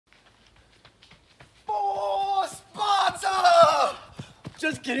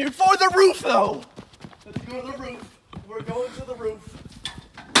getting for the roof, though. Let's go to the roof. We're going to the roof.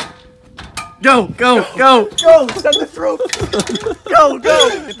 Go! Send this roof. Go!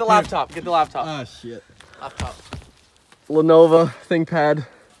 Get the laptop. Get the laptop. Oh shit. Laptop. Lenovo ThinkPad,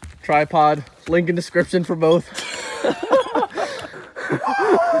 tripod. Link in description for both.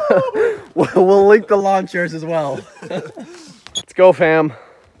 We'll link the lawn chairs as well. Let's go, fam.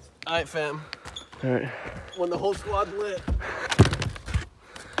 All right, fam. All right. When the whole squad's lit.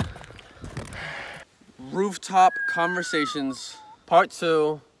 Rooftop conversations, part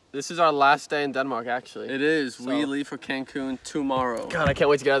 2. This is our last day in Denmark, actually. It is. So, we leave for Cancun tomorrow. God, I can't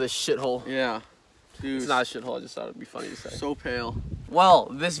wait to get out of this shithole. Yeah. Dude. It's not a shithole, I just thought it'd be funny to say. So pale. Well,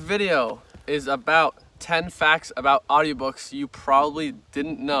 this video is about 10 facts about audiobooks you probably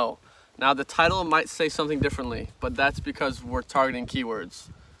didn't know. Now, the title might say something differently, but that's because we're targeting keywords.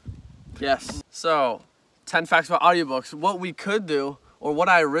 Yes. So, 10 facts about audiobooks. What we could do, or what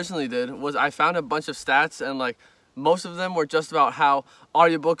I originally did, was I found a bunch of stats and like, most of them were just about how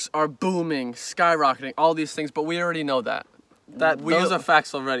audiobooks are booming, skyrocketing, all these things, but we already know that. Those are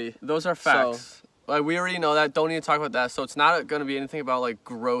facts already. Those are facts. So, like, we already know that. Don't need to talk about that. So it's not going to be anything about like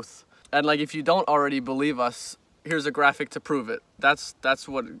growth. And like, if you don't already believe us, here's a graphic to prove it. That's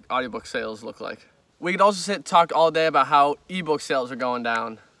what audiobook sales look like. We could also talk all day about how ebook sales are going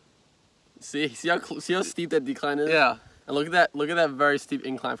down. See how steep that decline is? Yeah. And look at that very steep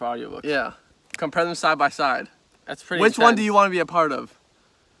incline for audiobooks. Yeah. Compare them side by side. That's pretty Which intense. one do you want to be a part of?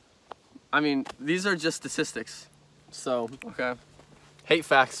 I mean, these are just statistics. So, okay. Hate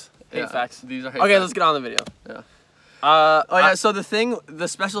facts. Yeah. Hate facts. These are hate Okay, facts. let's get on the video. Yeah. So the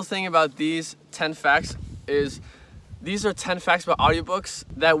special thing about these 10 facts is these are 10 facts about audiobooks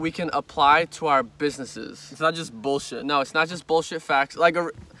that we can apply to our businesses. It's not just bullshit. No, it's not just bullshit facts. Like,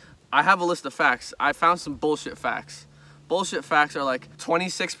 I have a list of facts. I found some bullshit facts. Bullshit facts are like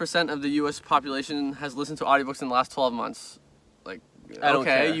 26% of the US population has listened to audiobooks in the last 12 months. Like, I don't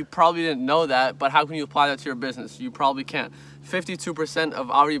care. You probably didn't know that, but how can you apply that to your business? You probably can't. 52% of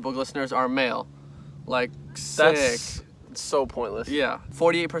audiobook listeners are male. Like, sick. That's so pointless. Yeah.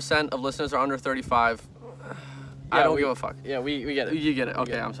 48% of listeners are under 35. I Yeah, don't give a fuck. Yeah, we get it. You get it.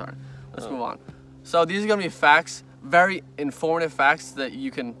 Okay, I'm sorry. Let's move on. So these are going to be facts, very informative facts that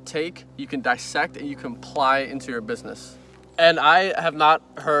you can take, you can dissect, and you can apply into your business. And I have not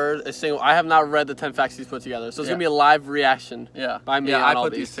I have not read the 10 facts he's put together. So it's going to be a live reaction by me on I all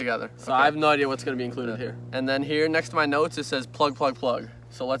put these these together. So I have no idea what's going to be included here. And then here next to my notes, it says plug, plug, plug.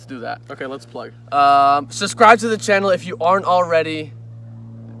 So let's do that. Okay, let's plug. Subscribe to the channel if you aren't already.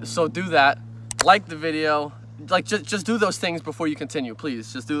 So do that. Like the video. Like, just do those things before you continue,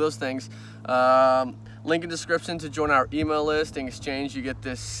 please. Just do those things. Link in description to join our email list. In exchange, you get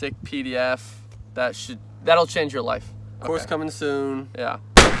this sick PDF that'll change your life. Course coming soon. Yeah.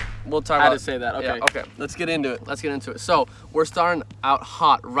 We'll talk How about to say that. Okay. Yeah, okay. Let's get into it. So we're starting out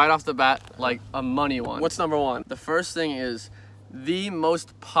hot right off the bat, like a money one. What's number 1? The first thing is the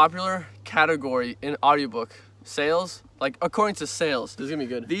most popular category in audiobook sales, like according to sales. This is gonna be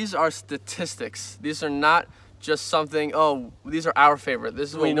good. These are statistics. These are not just something, oh, these are our favorite.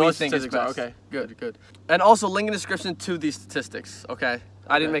 This is what we think is best. Okay. Good. And also link in description to these statistics, okay?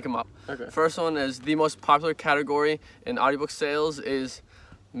 I didn't make them up. Okay. First one is the most popular category in audiobook sales is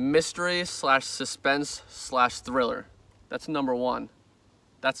mystery / suspense / thriller. That's number 1.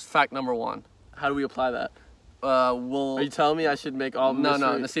 That's fact number 1. How do we apply that? Are you telling me I should make all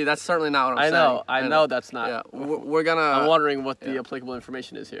No. See, that's certainly not what I'm saying. I know that's not. Yeah, we're gonna. I'm wondering what the applicable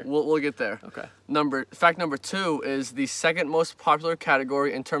information is here. We'll get there. Okay. Fact number 2 is the second most popular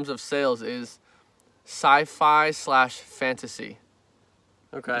category in terms of sales is sci-fi / fantasy.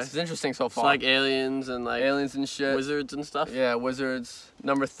 Okay. This is interesting so far. It's like aliens and like aliens and shit. Wizards and stuff. Yeah, wizards.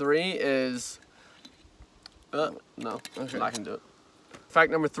 Number 3 is. No, Okay. I'm not gonna do it.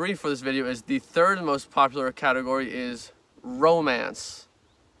 Fact number 3 for this video is the third most popular category is romance.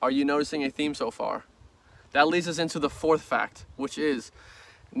 Are you noticing a theme so far? That leads us into the 4th fact, which is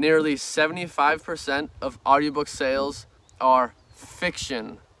nearly 75% of audiobook sales are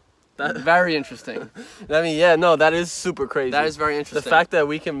fiction. Very interesting. I mean, yeah, no, that is super crazy. That is very interesting. The fact that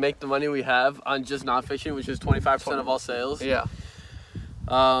we can make the money we have on just nonfiction, which is 25% of all sales. Yeah.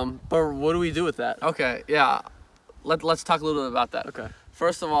 But what do we do with that? Okay, yeah. Let's talk a little bit about that. Okay.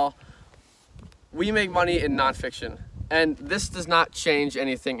 First of all, we make money in nonfiction, and this does not change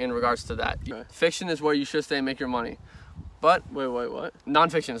anything in regards to that. Okay. Fiction is where you should stay and make your money. But Wait, what?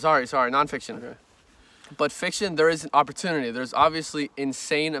 nonfiction, sorry, nonfiction. Okay. But fiction, there is an opportunity. There's obviously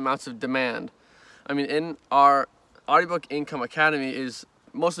insane amounts of demand. I mean, in our Audiobook Income Academy is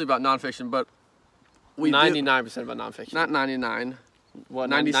mostly about nonfiction, but we 99% about nonfiction. not 99. What,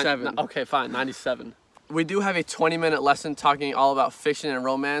 97. Okay, fine, 97. We do have a 20-minute lesson talking all about fiction and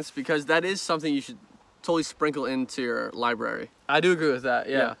romance because that is something you should totally sprinkle into your library. I do agree with that.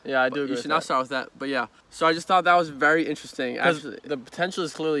 Yeah, I do agree. You should not start with that. But yeah, so I just thought that was very interesting. Actually, the potential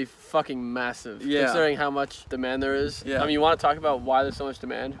is clearly fucking massive. Yeah. Considering how much demand there is. Yeah. I mean, you want to talk about why there's so much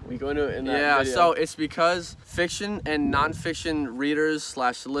demand? We go into it in that video. So it's because fiction and non-fiction readers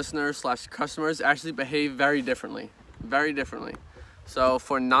 / listeners / customers actually behave very differently. Very differently. So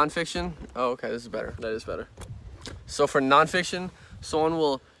for non-fiction, oh, okay, this is better. That is better. So for non-fiction, someone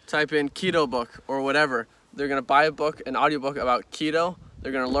will type in keto book or whatever. They're gonna buy a book, an audiobook about keto.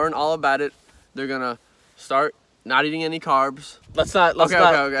 They're gonna learn all about it. They're gonna start not eating any carbs.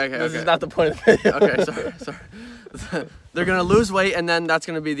 Okay. This is not the point of the video. Okay, sorry. They're gonna lose weight, and then that's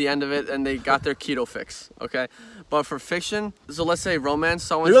gonna be the end of it, and they got their keto fix. Okay, but for fiction, so let's say romance,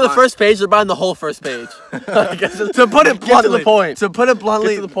 someone's you go to the first page, they're buying the whole first page. To put it bluntly, get to the point. To put it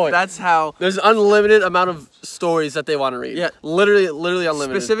bluntly, get to the point. That's how. There's an unlimited amount of stories that they want to read. Yeah, literally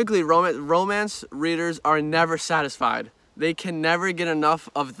unlimited. Specifically, romance readers are never satisfied. They can never get enough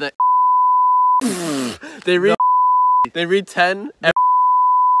of the. They read 10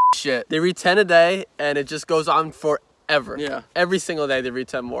 shit. They read 10 a day, and it just goes on forever. Yeah. Every single day they read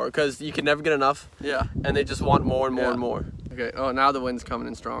 10 more because you can never get enough. Yeah. And they just want more and more and more. Okay. Oh, now the wind's coming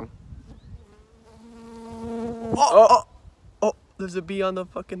in strong. Oh, there's a bee on the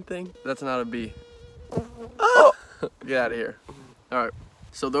fucking thing. That's not a bee. Oh. Get out of here. All right.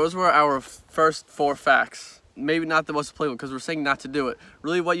 So those were our first 4 facts. Maybe not the most applicable because we're saying not to do it.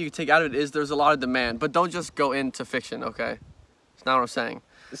 Really, what you can take out of it is there's a lot of demand, but don't just go into fiction. Okay. That's not what I'm saying.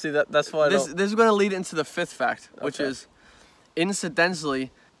 See, that's why this is going to lead into the 5th fact, which is,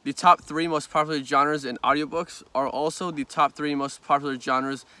 incidentally, the top 3 most popular genres in audiobooks are also the top 3 most popular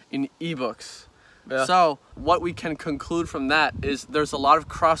genres in ebooks. Yeah. So what we can conclude from that is there's a lot of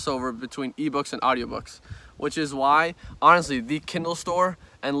crossover between ebooks and audiobooks, which is why, honestly, the Kindle store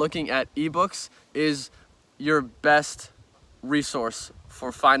and looking at ebooks is your best resource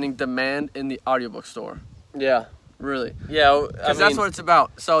for finding demand in the audiobook store. Yeah. Really. Yeah, because that's what it's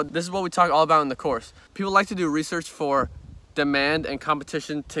about. So this is what we talk all about in the course. People like to do research for demand and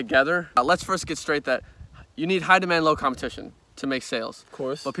competition together. Let's first get straight that you need high demand, low competition to make sales. Of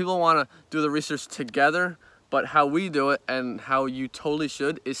course. But people want to do the research together, but how we do it and how you totally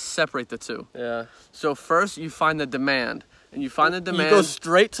should is separate the two. Yeah. So first you find the demand. And you find the demand. You go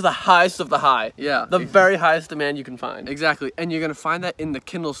straight to the highest of the high. Yeah. The very highest demand you can find. Exactly. And you're going to find that in the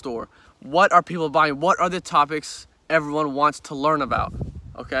Kindle store. What are people buying? What are the topics everyone wants to learn about?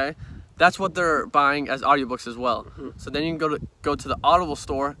 Okay? That's what they're buying as audiobooks as well. Mm-hmm. So then you can go to the Audible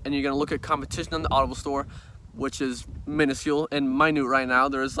store and you're going to look at competition on the Audible store, which is minuscule and minute right now.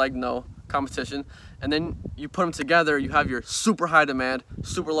 There is like no competition. And then you put them together, you have your super high demand,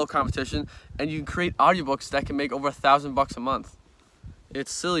 super low competition, and you can create audiobooks that can make over $1,000 a month.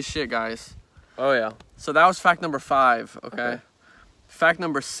 It's silly shit, guys. Oh yeah. So that was fact number 5, okay? Fact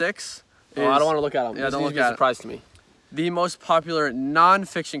number 6 is... I don't want to look at them. Yeah, don't look at it. Surprise to me. The most popular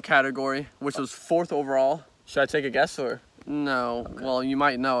non-fiction category, which was 4th overall. Should I take a guess or? No. Okay. Well, you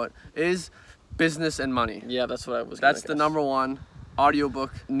might know it. Is business and money. Yeah, that's what I was gonna That's guess. the number 1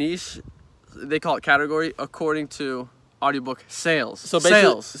 audiobook niche. They call it category according to audiobook sales. So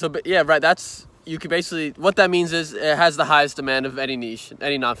basically, yeah, right. That's you can basically what that means is it has the highest demand of any niche,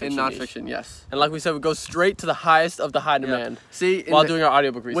 any non-fiction. In non-fiction, yes. And like we said, we go straight to the highest of the high demand. Yeah. See, while doing our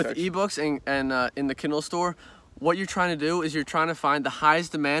audiobook research with ebooks and in the Kindle store, what you're trying to do is you're trying to find the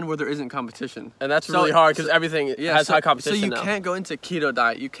highest demand where there isn't competition. And that's really hard because everything has high competition. So you now. Can't go into keto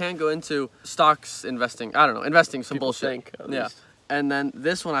diet. You can't go into stocks investing. I don't know, investing some People bullshit. think, at yeah. least. And then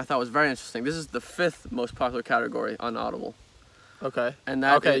this one I thought was very interesting. This is the 5th most popular category on Audible. Okay. And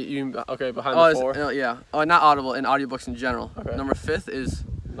that behind the 4. Yeah. Oh, not Audible, in audiobooks in general. Okay. Number 5th is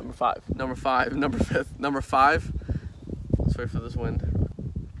number 5. Number 5. Number 5th. Number 5. Let's wait for this wind.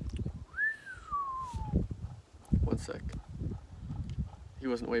 1 sec. He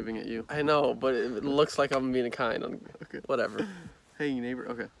wasn't waving at you. I know, but it looks like I'm being kind. Okay. Whatever. Hey, neighbor.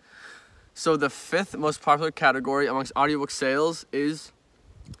 Okay. So the 5th most popular category amongst audiobook sales is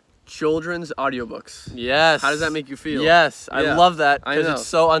children's audiobooks. Yes. How does that make you feel? Yes, I love that because it's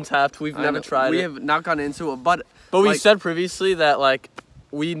so untapped. We've never tried it. We have not gotten into it, but we said previously that like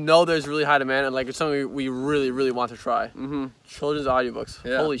we know there's really high demand and like it's something we really, really want to try. Mm-hmm. Children's audiobooks.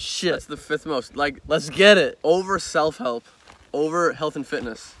 Yeah. Holy shit. That's the 5th most. Like, let's get it. Over self-help, over health and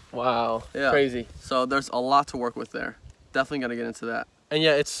fitness. Wow. Yeah. Crazy. So there's a lot to work with there. Definitely gonna get into that. And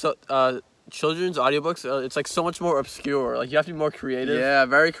yeah, it's so, children's audiobooks, it's like so much more obscure. Like you have to be more creative. Yeah,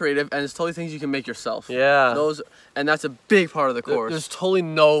 very creative, and it's totally things you can make yourself. Yeah. And that's a big part of the course. There's totally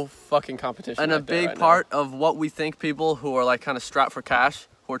no fucking competition. And a big part of what we think people who are like kind of strapped for cash,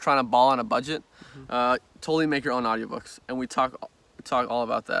 who are trying to ball on a budget, totally make your own audiobooks, and we talk all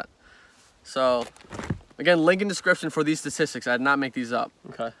about that. So, again, link in description for these statistics. I did not make these up.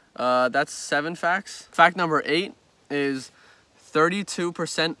 Okay. That's 7 facts. Fact number 8 is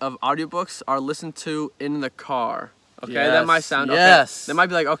 32% of audiobooks are listened to in the car. Okay, that might sound okay. They might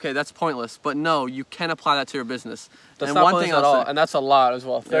be like, okay, that's pointless, but no, you can apply that to your business. That's and not one pointless thing at all, and that's a lot as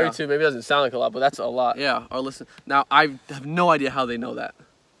well. 32 maybe doesn't sound like a lot, but that's a lot. Yeah, or listen. Now I have no idea how they know that.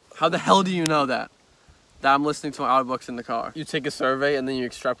 How the hell do you know that? That I'm listening to my audiobooks in the car. You take a survey and then you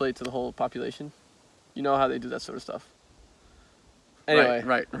extrapolate to the whole population. You know how they do that sort of stuff. Anyway,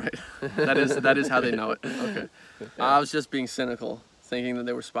 right. that is how they know it. Okay, I was just being cynical, thinking that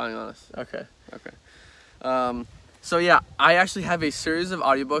they were spying on us. Okay. So yeah, I actually have a series of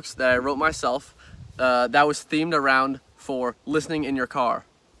audiobooks that I wrote myself that was themed around for listening in your car.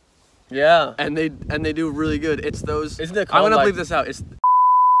 Yeah. And they do really good. It's those. Isn't it called, I'm gonna like, leave this out. It's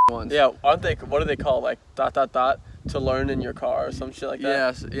ones. Yeah, aren't they? What do they call, like ... to learn in your car or some shit like that?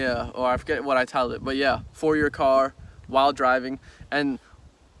 Yes, yeah. Or I forget what I titled it, but yeah, for your car while driving. And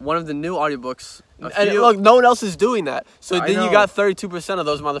one of the new audiobooks. And look, no one else is doing that. So I then know. you got 32% of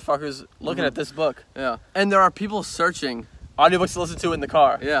those motherfuckers looking at this book. Yeah. And there are people searching Audiobooks to listen to in the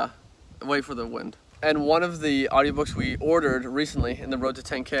car. Yeah. Wait for the wind. And one of the audiobooks we ordered recently in the Road to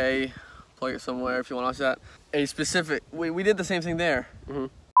 10K, plug it somewhere if you want to watch that. A specific, we did the same thing there.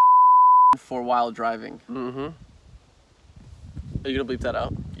 For while driving. Are you gonna bleep that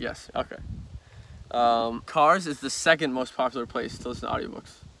out? Yes. Okay. Cars is the second most popular place to listen to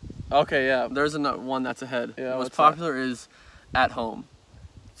audiobooks. Okay, yeah. There's one that's ahead. Yeah, most popular is at home.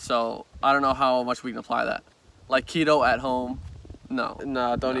 So I don't know how much we can apply that. Like keto at home. No.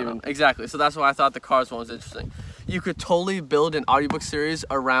 No, don't even. No. Exactly. So that's why I thought the cars one was interesting. You could totally build an audiobook series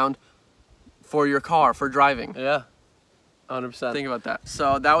around for your car, for driving. Yeah. 100%. Think about that.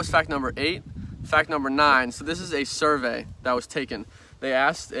 So that was fact number 8. Fact number 9. So this is a survey that was taken. They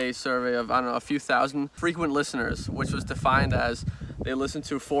asked a survey of, I don't know, a few thousand frequent listeners, which was defined as they listen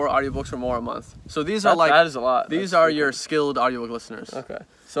to 4 audiobooks or more a month. So these are like... That is a lot. These are your skilled audiobook listeners. Okay.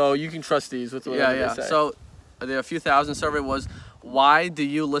 So you can trust these with whatever they say. So the few thousand survey was, why do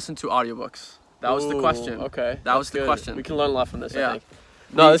you listen to audiobooks? That was the question. Okay. That was the question. We can learn a lot from this, Yeah. I think.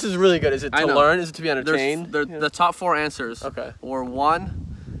 No, this is really good. Is it to learn? Is it to be entertained? The top 4 answers were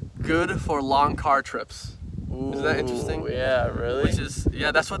 1, good for long car trips. Ooh, is that interesting? Yeah, really? Which is,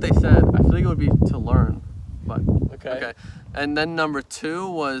 yeah, that's what they said. I feel like it would be to learn, but okay. And then number 2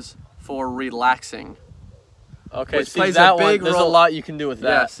 was for relaxing. Okay, which see, plays that a big one, role. There's a lot you can do with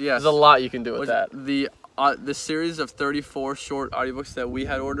that. Yes, yes. There's a lot you can do with that. The series of 34 short audiobooks that we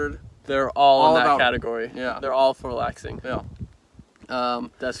had ordered, they're all in that category. Yeah. They're all for relaxing. Yeah.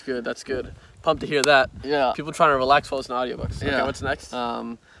 That's good. That's good. Pumped to hear that. Yeah. People trying to relax while listening to audiobooks. Okay, Yeah. what's next?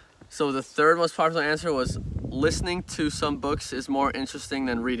 So the third most popular answer was listening to some books is more interesting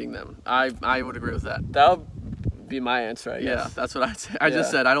than reading them. I would agree with that. That would be my answer, I guess. Yeah, that's what I'd say. I just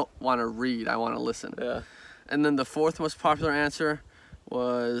said I don't want to read, I want to listen. Yeah. And then the fourth most popular answer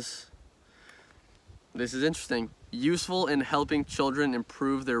was, this is interesting, useful in helping children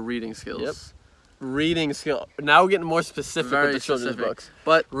improve their reading skills. Yep. Reading skill. Now we're getting more specific with the children's books.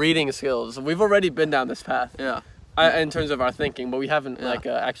 But reading skills. We've already been down this path. Yeah. In terms of our thinking, but we haven't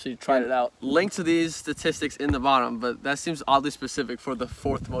actually tried it out. Link to these statistics in the bottom, but that seems oddly specific for the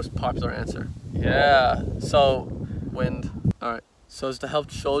fourth most popular answer. Yeah. So Wind. All right. So it's to help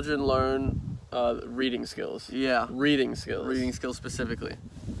children learn reading skills. Yeah. Reading skills. Reading skills specifically.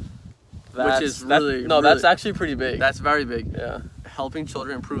 Which is really that's actually pretty big. That's very big. Yeah. Helping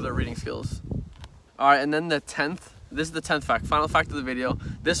children improve their reading skills. All right, and then the 10th. This is the 10th fact, final fact of the video.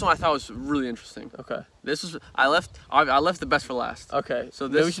 This one I thought was really interesting. Okay. This was I left the best for last. Okay. So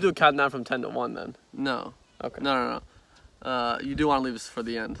maybe we should do a countdown from 10 to 1 then. No. Okay. No. You do want to leave this for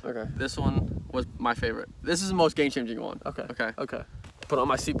the end. Okay. This one was my favorite. This is the most game-changing one. Okay. Okay. Okay. Put on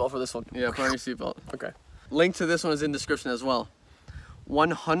my seatbelt for this one. Yeah, put on your seatbelt. Okay. Link to this one is in the description as well.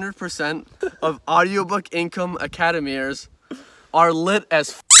 100% of Audiobook Income Academiers are lit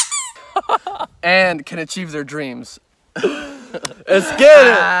as and can achieve their dreams. Let's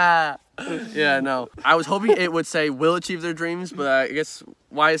get it! Yeah, no. I was hoping it would say will achieve their dreams, but I guess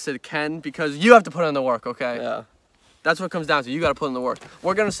why it said can, because you have to put in the work, okay? Yeah. That's what it comes down to. You got to put in the work.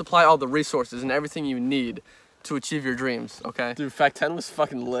 We're going to supply all the resources and everything you need to achieve your dreams, okay? Dude, fact 10 was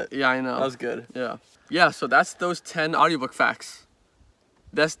fucking lit. Yeah, I know. That was good. Yeah. Yeah, so that's those 10 audiobook facts.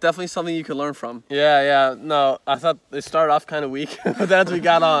 That's definitely something you could learn from. Yeah. No, I thought it started off kind of weak, but then as we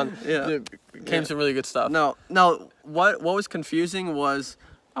got on, it came some really good stuff. No. What was confusing was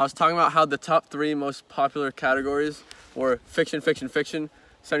I was talking about how the top 3 most popular categories were fiction. 75%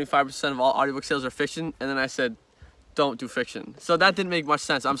 of all audiobook sales are fiction, and then I said, don't do fiction. So that didn't make much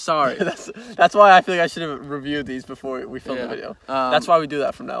sense. I'm sorry. that's why I feel like I should have reviewed these before we filmed the video. That's why we do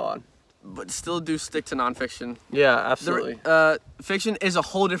that from now on. But still do stick to nonfiction. Yeah, absolutely. Fiction is a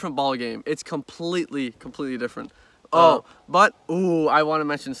whole different ball game. It's completely different. I want to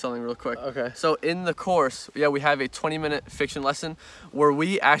mention something real quick. Okay. So in the course, we have a 20-minute fiction lesson where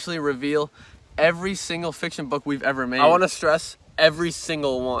we actually reveal every single fiction book we've ever made. I want to stress every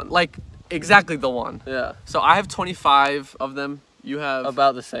single one. Like, exactly the one. Yeah. So I have 25 of them. You have...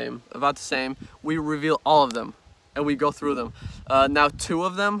 About the same. About the same. We reveal all of them, and we go through them. Now, 2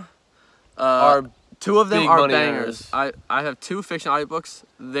 of them... are bangers. I have 2 fiction audiobooks.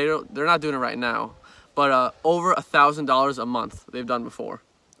 They're not doing it right now, but over $1,000 a month they've done before,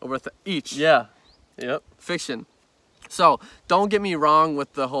 each. Yeah. Yep. Fiction. So don't get me wrong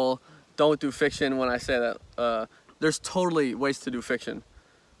with the whole don't do fiction when I say that. There's totally ways to do fiction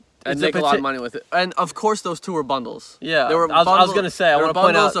and make a lot of money with it. And of course those 2 were bundles. Yeah. They were I was gonna say I want to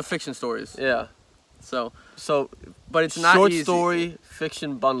point out bundles of fiction stories. Yeah. So but it's not short easy. story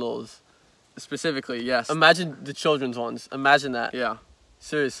fiction bundles. Specifically, yes. Imagine the children's ones. Imagine that. Yeah.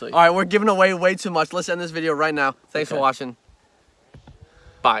 Seriously. All right, we're giving away way too much. Let's end this video right now. Thanks for watching.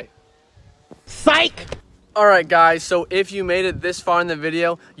 Bye. Psych! All right, guys. So if you made it this far in the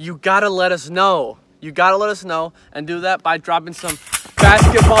video, you gotta let us know. You gotta let us know, and do that by dropping some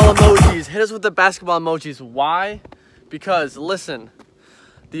basketball emojis. Hit us with the basketball emojis. Why? Because listen,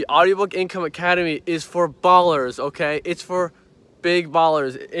 the Audiobook Income Academy is for ballers. Okay, it's for big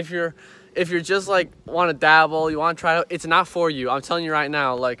ballers. If you're just like want to dabble, you want to try it out, it's not for you. I'm telling you right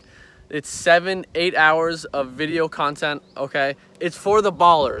now, like it's 7-8 hours of video content. Okay, it's for the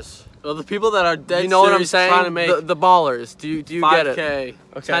ballers. Well, the people that are dead, you know what I'm serious saying? trying to make The ballers. Do you get it? 5K,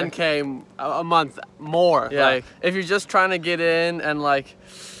 Okay. 10K a month more. Yeah. Like, if you're just trying to get in and like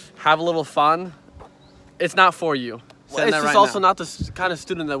have a little fun, it's not for you. well, it's just also not the kind of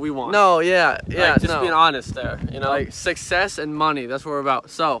student that we want. No, yeah, Like, just being honest there, you know. Like success and money. That's what we're about.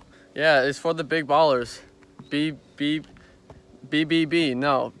 So yeah, it's for the big ballers. BBB.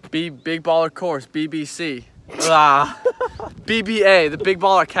 No, Big Baller Course. BBC. BBA, the Big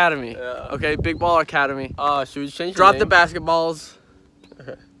Baller Academy. Yeah. Okay, Big Baller Academy. Should we change Drop the the basketballs.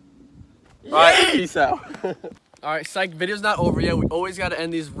 Okay. All right, peace out. All right, psych, video's not over yet. We always got to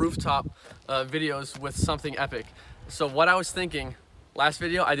end these rooftop videos with something epic. So what I was thinking, last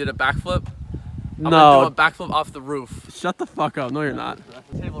video I did a backflip. I'm gonna do a backflip off the roof. Shut the fuck up. No, you're not. That's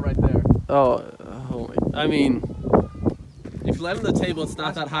the table right there. Oh my. I mean, if you land on the table, it's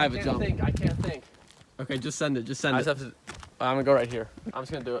not that high of a jump. I can't think. Okay, just send it. Just send I it. just have to. I'm gonna go right here. I'm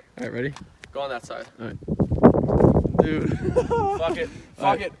just gonna do it. All right, ready? Go on that side. All right. Dude. Fuck it.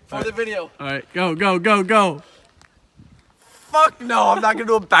 Fuck it. For the video. All right, go. Fuck no, I'm not gonna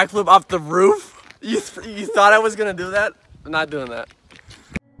do a backflip off the roof. You thought I was gonna do that? I'm not doing that.